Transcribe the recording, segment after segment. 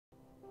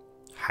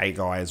Hey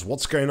guys,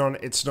 what's going on?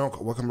 It's Nog.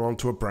 Welcome along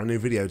to a brand new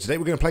video. Today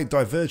we're going to play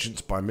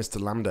Divergence by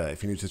MisterLambda.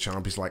 If you're new to the channel,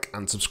 please like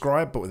and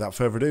subscribe. But without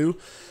further ado,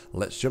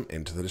 let's jump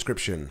into the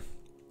description.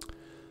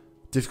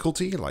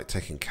 Difficulty, like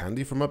taking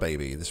candy from a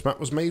baby. This map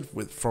was made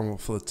for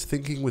the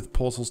Thinking with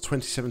Portals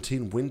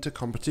 2017 Winter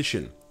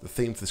Competition. The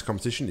theme for this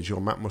competition is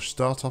your map must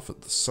start off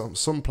at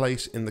some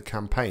place in the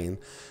campaign,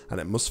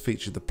 and it must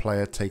feature the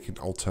player taking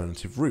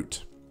alternative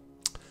route.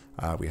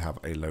 We have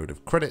a load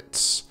of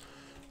credits.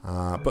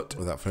 But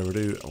without further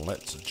ado,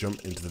 let's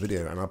jump into the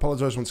video. And I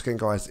apologise once again,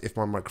 guys, if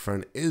my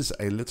microphone is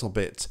a little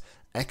bit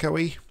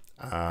echoey.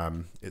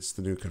 It's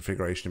the new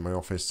configuration in my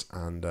office,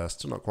 and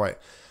still not quite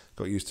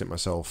got used to it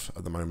myself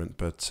at the moment.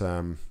 But yeah,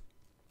 I'm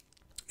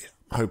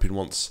hoping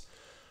once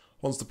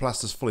the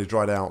plaster's fully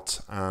dried out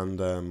and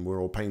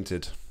we're all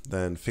painted,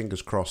 then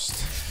fingers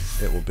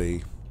crossed it will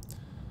be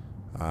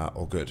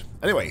all good.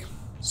 Anyway,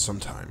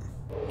 sometime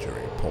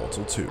during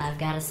Portal 2. I've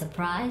got a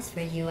surprise for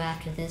you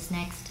after this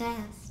next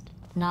test.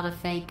 Not a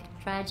fake,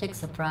 tragic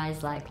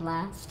surprise like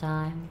last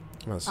time.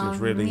 That seems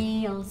really...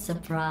 real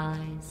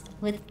surprise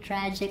with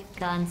tragic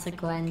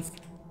consequence.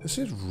 This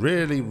is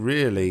really,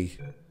 really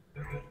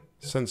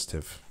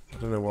sensitive. I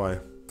don't know why.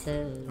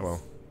 Oh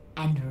well.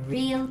 And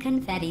real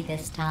confetti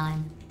this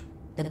time.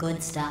 The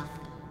good stuff.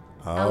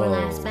 Oh. Our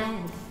last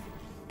bag.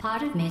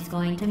 Part of me's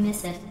going to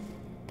miss it.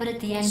 But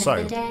at the end of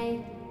the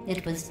day,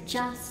 it was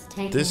just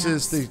taking This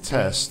is the space.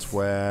 test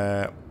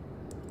where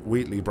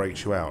Wheatley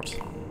breaks you out.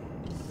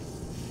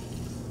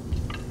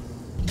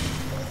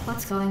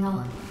 What's going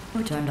on?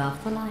 Who turned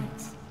off the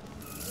lights?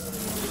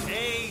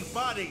 Hey,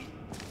 buddy.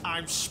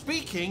 I'm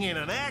speaking in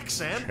an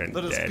accent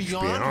that is That's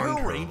beyond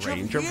her range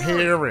of hearing.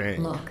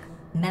 hearing. Look,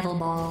 metal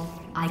ball,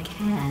 I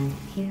can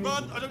hear you.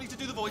 Run! I don't need to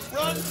do the voice.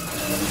 Run!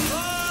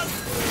 Run!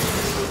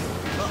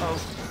 Uh-oh.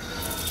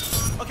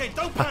 Okay,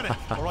 don't panic.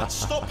 All right,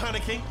 stop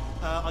panicking.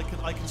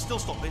 I can still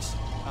stop this.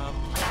 Oh,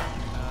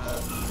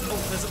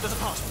 there's a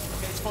password.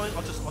 Okay, it's fine.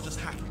 I'll just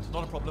hack it.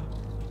 Not a problem.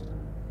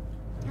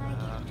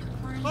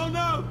 Oh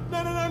no!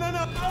 No! No! No! No!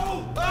 No!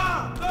 Oh!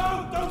 Ah!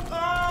 No! Don't!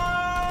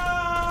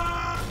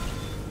 Ah!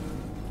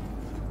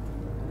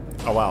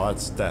 Oh wow,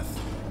 that's death.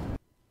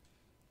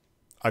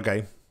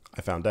 Okay,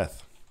 I found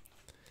death.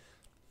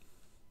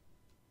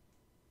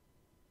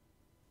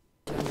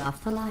 Turned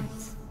off the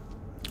lights.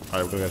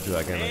 Alright, we're gonna go through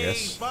that again, I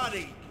guess. Hey,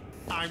 buddy.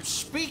 I'm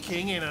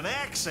speaking in an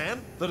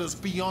accent that is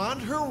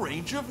beyond her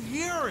range of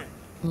hearing.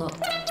 Look.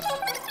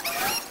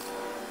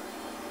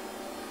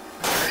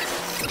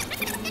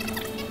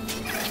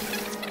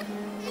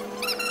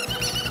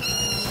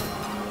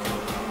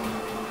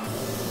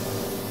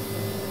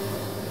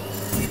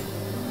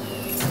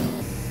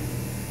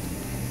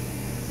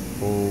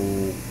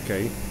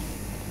 Okay.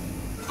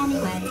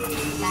 Anyway,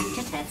 back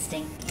to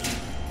testing.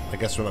 I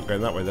guess we're not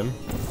going that way then.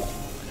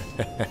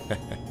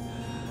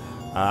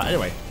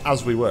 Anyway,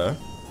 as we were,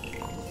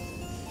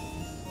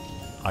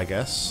 I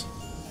guess.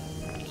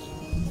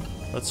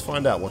 Let's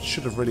find out what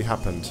should have really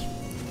happened.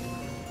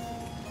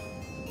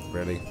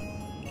 Really.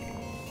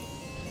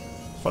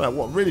 Find out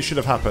what really should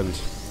have happened.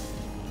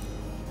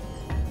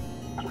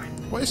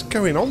 What is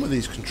going on with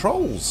these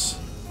controls?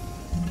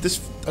 This,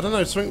 I don't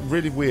know, something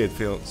really weird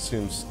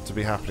seems to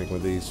be happening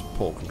with these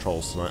port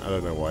controls tonight. I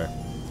don't know why.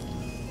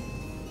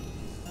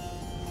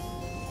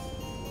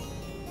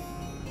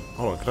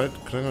 Hold on,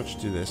 can I not just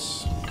do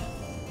this?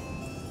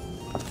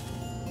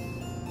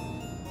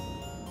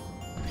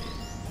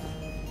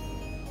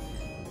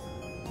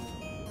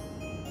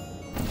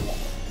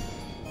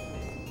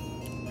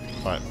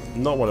 Right,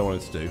 not what I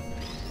wanted to do.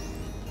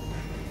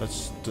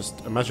 Let's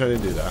just imagine I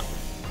didn't do that.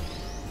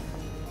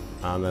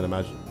 And then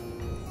imagine...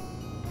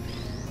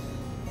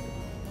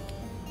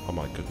 Oh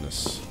my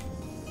goodness.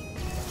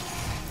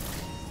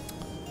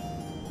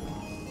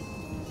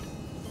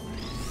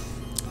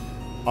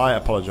 I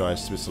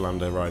apologise to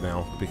MisterLambda right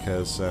now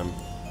because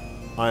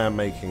I am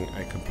making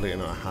a complete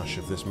and utter hash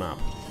of this map.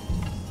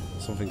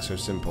 Something so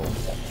simple.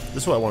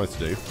 This is what I wanted to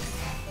do.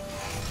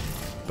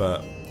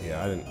 But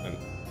yeah,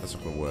 that's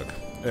not going to work.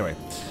 Anyway,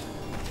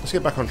 let's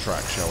get back on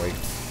track, shall we?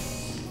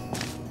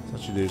 Let's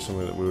actually do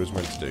something that we was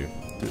meant to do.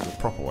 Do it the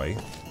proper way.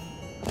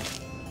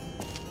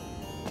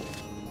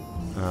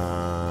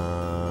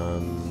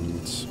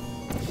 And just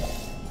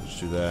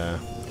do there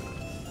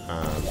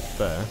and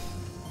there.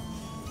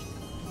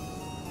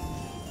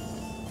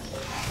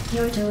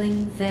 You're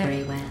doing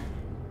very well.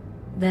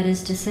 That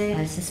is to say,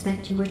 I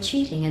suspect you were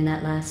cheating in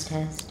that last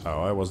test.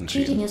 Oh, I wasn't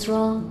Cheating cheating. is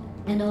wrong,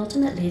 and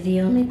ultimately the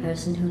only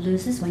person who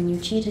loses when you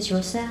cheat is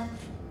yourself.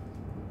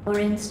 For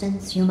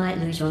instance, you might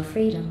lose your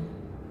freedom,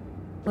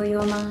 or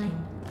your mind,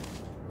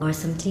 or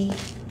some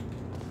teeth.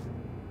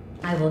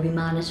 I will be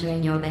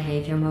monitoring your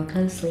behavior more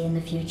closely in the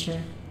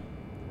future.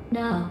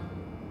 Now,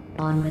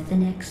 on with the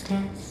next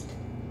test.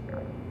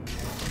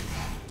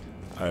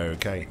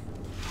 Okay.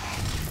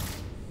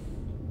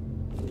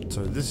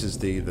 So this is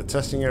the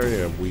testing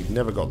area we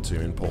never got to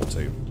in Port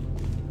 2.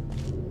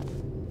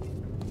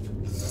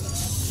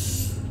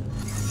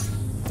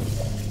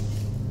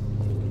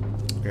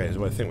 Okay, so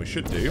what I think we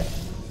should do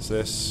is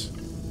this.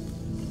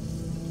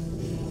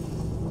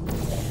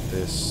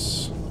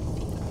 this.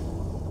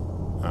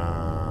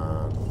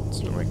 And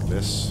so make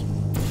this.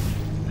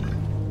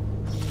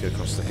 Go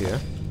across to here.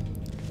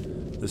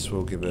 This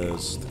will give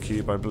us the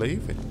cube, I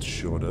believe. It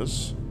sure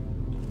does.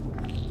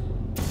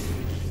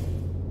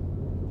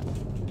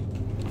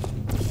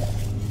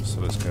 So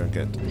let's go and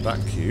get that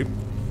cube.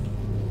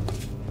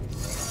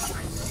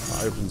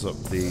 That opens up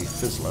the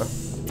fizzler.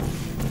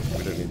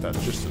 We don't need that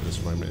just at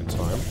this moment in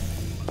time.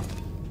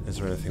 Is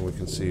there anything we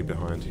can see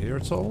behind here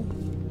at all?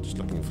 Just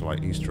looking for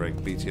like Easter egg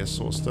BTS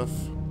sort of stuff.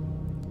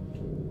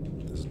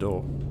 There's a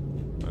door.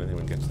 I don't think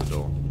we can get to the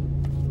door.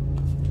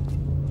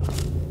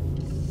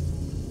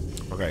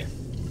 Okay.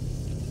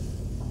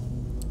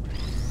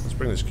 Let's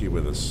bring this cube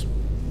with us.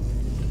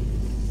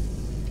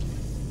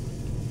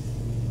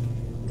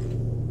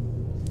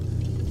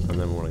 And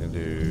then we're going to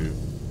do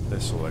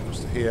this all the way across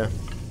to here.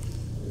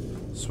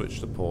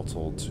 Switch the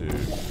portal to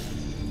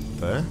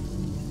there.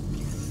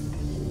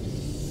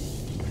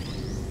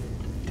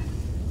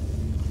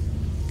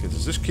 Gives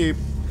us this cube.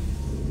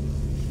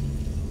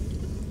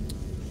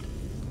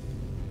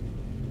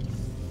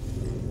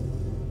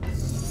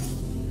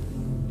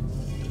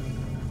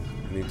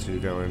 We need to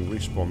go and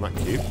respawn that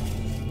cube.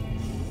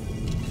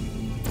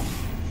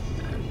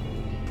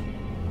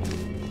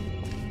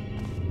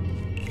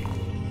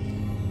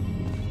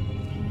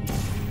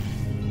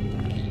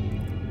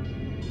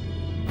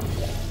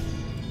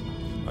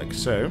 Like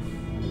so.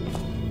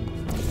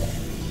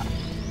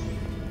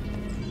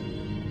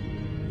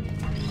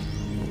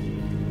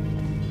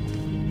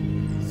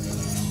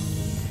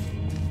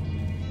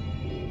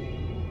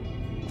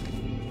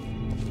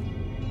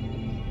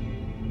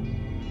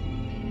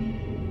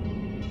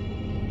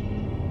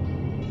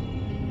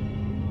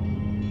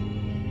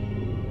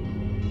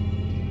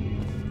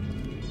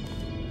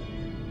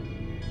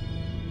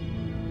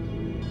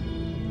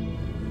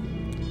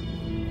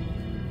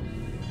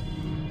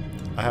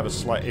 I have a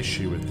slight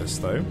issue with this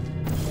though,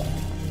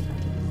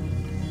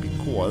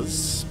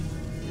 because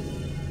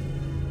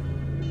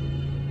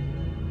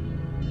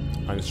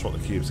I need to swap the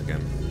cubes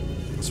again.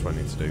 That's what I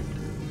need to do.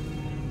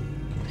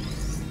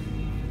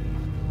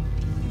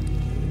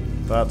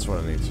 That's what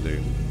I need to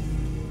do.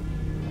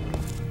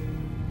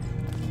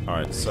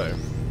 Alright, so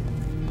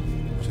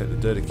take the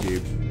dirty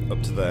cube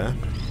up to there.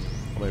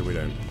 Or maybe we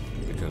don't,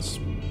 because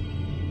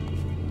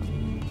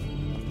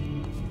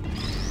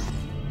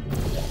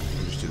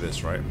we'll just do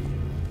this, right?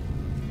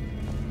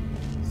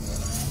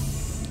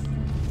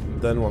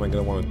 Then what I'm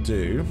going to want to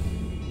do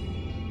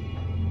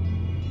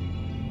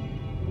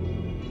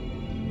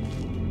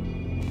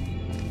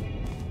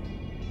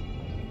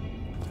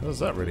how does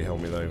that really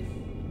help me though?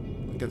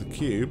 I get the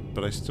cube,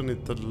 but I still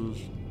need the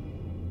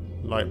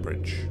light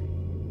bridge.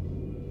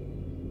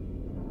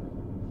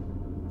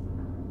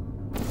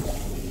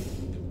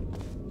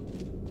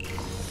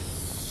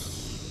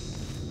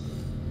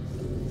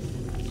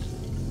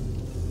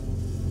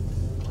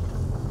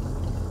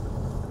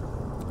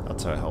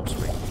 That's how it helps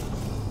me.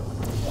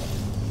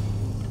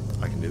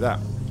 I can do that.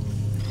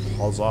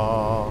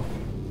 Huzzah!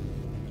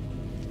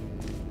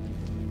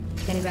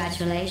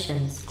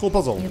 Congratulations. Cool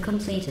puzzle. You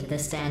completed the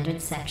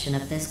standard section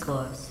of this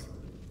course.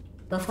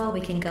 Before we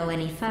can go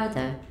any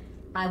further,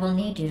 I will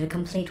need you to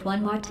complete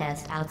one more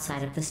test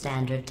outside of the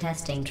standard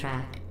testing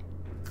track.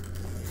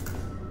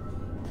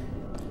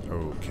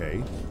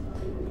 Okay.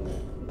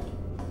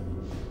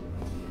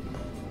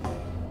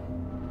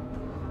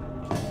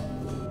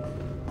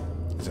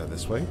 Is that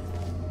this way?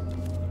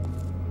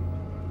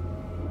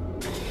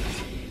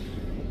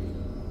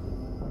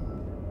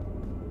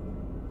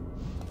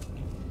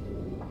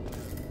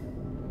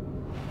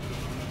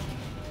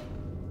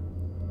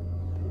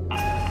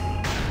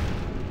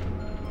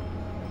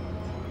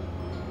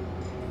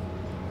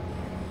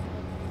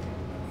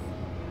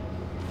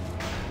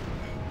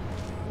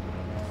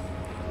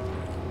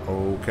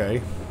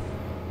 Okay.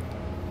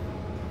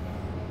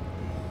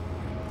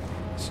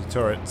 See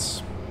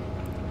turrets.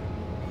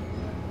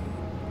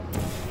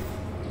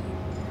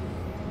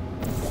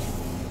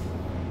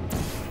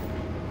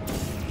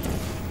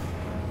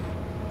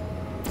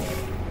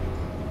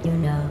 You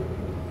know,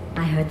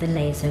 I heard the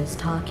lasers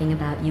talking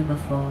about you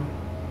before.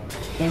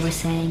 They were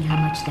saying how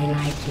much they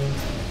like you.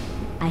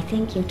 I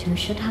think you two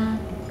should hug.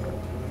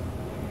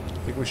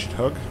 Think we should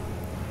hug?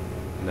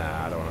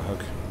 Nah, I don't want to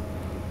hug.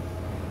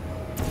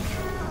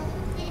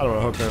 I don't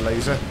want to hug no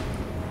laser.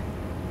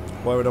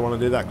 Why would I want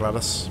to do that,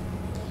 Gladys?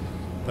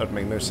 That would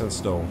make no sense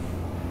at all.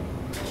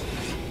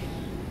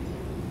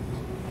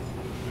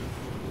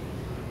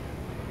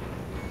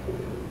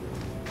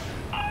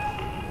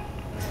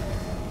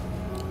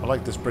 I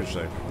like this bridge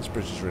though. This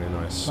bridge is really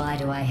nice. Why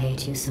do I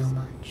hate you so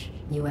much?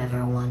 You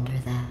ever wonder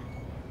that?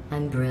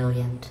 I'm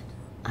brilliant.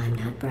 I'm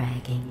not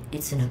bragging.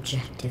 It's an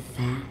objective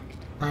fact.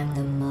 I'm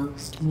the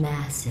most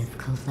massive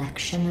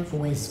collection of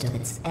wisdom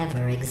that's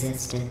ever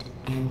existed.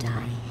 And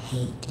I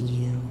hate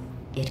you.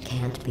 It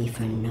can't be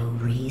for no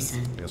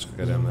reason. Guess we'll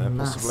go down there,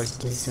 possibly. You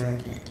must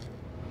deserve it.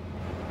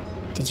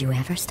 Did you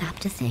ever stop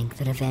to think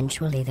that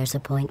eventually there's a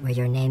point where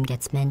your name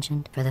gets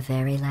mentioned for the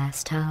very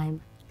last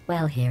time?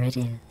 Well, here it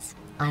is.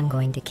 I'm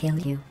going to kill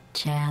you,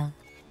 Chell.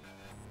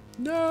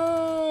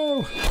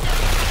 No!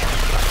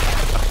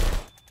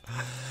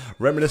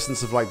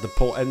 Reminiscence of like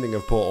the ending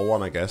of Portal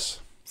 1, I guess.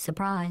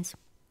 Surprise.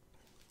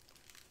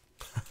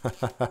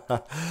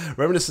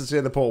 Reminiscence of the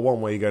end of Portal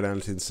 1 where you go down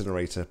to the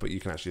incinerator, but you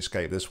can actually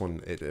escape. This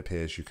one, it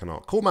appears you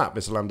cannot. Cool map,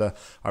 MisterLambda.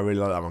 I really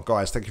like that one.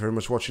 Guys, thank you very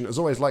much for watching. As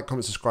always, like,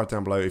 comment, subscribe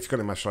down below. If you've got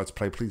any match you'd like to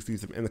play, please leave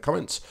them in the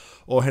comments.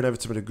 Or head over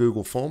to the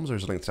Google Forms.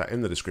 There's a link to that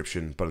in the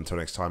description. But until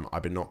next time,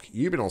 I've been Nock.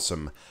 You've been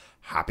awesome.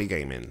 Happy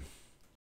gaming.